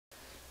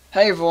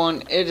Hey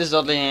everyone, it is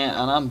Dudley here,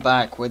 and I'm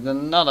back with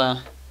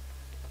another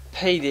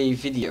Payday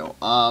video.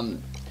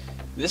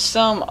 This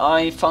time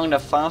I found a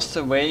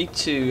faster way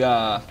to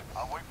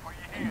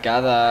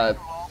gather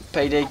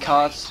Payday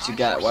cards to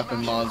get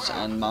weapon mods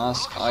and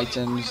mask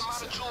items.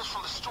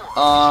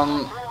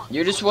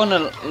 You just want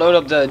to load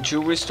up the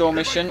jewelry store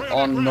mission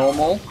on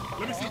normal.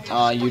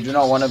 You do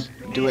not want to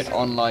do it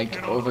on like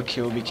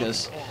overkill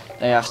because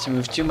they have to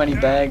move too many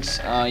bags.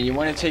 You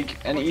want to take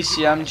an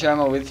ECM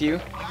jammer with you.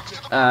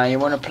 You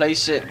want to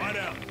place it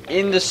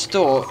in the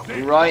store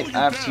right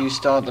after you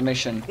start the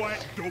mission,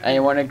 and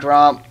you want to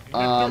grab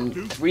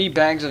 3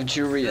 bags of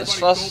jewelry as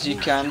fast as you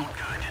can.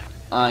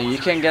 You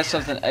can get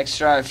something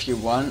extra if you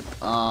want.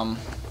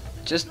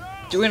 Just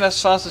do it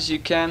as fast as you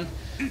can.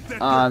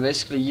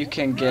 Basically you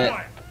can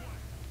get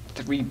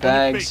 3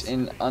 bags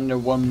in under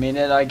 1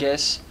 minute, I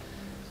guess,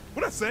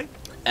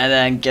 and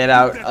then get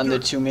out under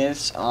 2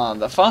 minutes.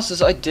 The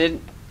fastest I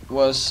did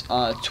was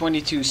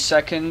 22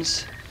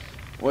 seconds,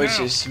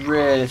 which is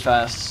really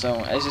fast. So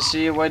as you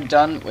see, we're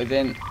done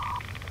within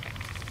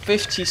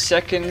 50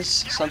 seconds,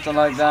 something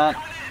like that,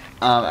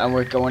 and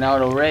we're going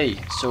out already.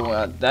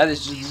 So that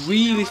is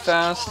really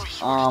fast.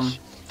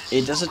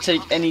 It doesn't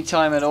take any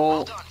time at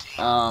all,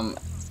 and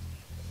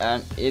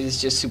it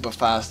is just super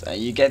fast.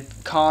 You get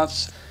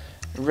cards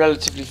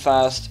relatively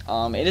fast.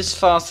 It is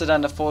faster than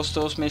the 4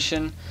 stores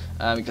mission,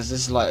 because this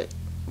is like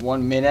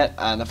 1 minute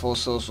and the 4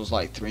 stores was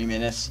like 3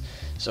 minutes.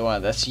 So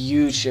that's a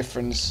huge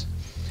difference.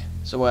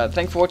 So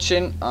thanks for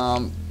watching.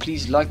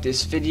 Please like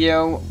this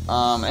video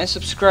and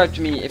subscribe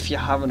to me if you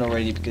haven't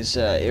already, because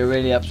it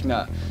really helps me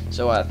out.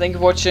 So thank you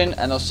for watching,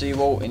 and I'll see you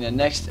all in the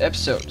next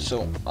episode.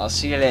 So I'll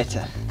see you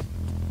later.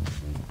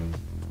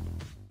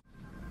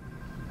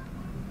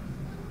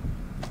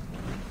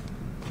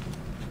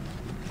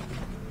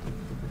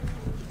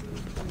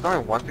 There's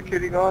only 1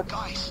 security guard?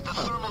 Guys, the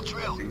thermal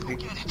drill. That's Go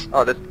easy. get it.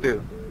 Oh, that's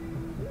 2.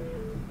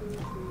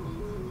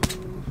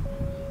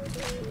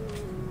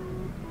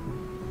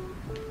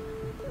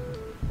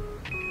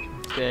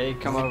 Okay,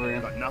 come over here.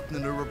 Got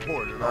nothing to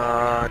report at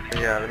all.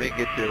 Yeah, let me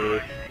get to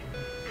it.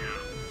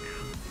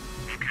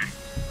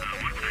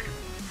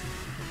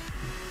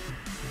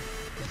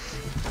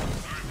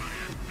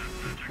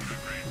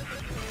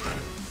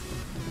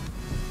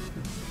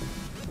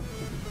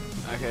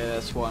 Okay,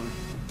 that's 1.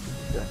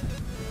 Yeah.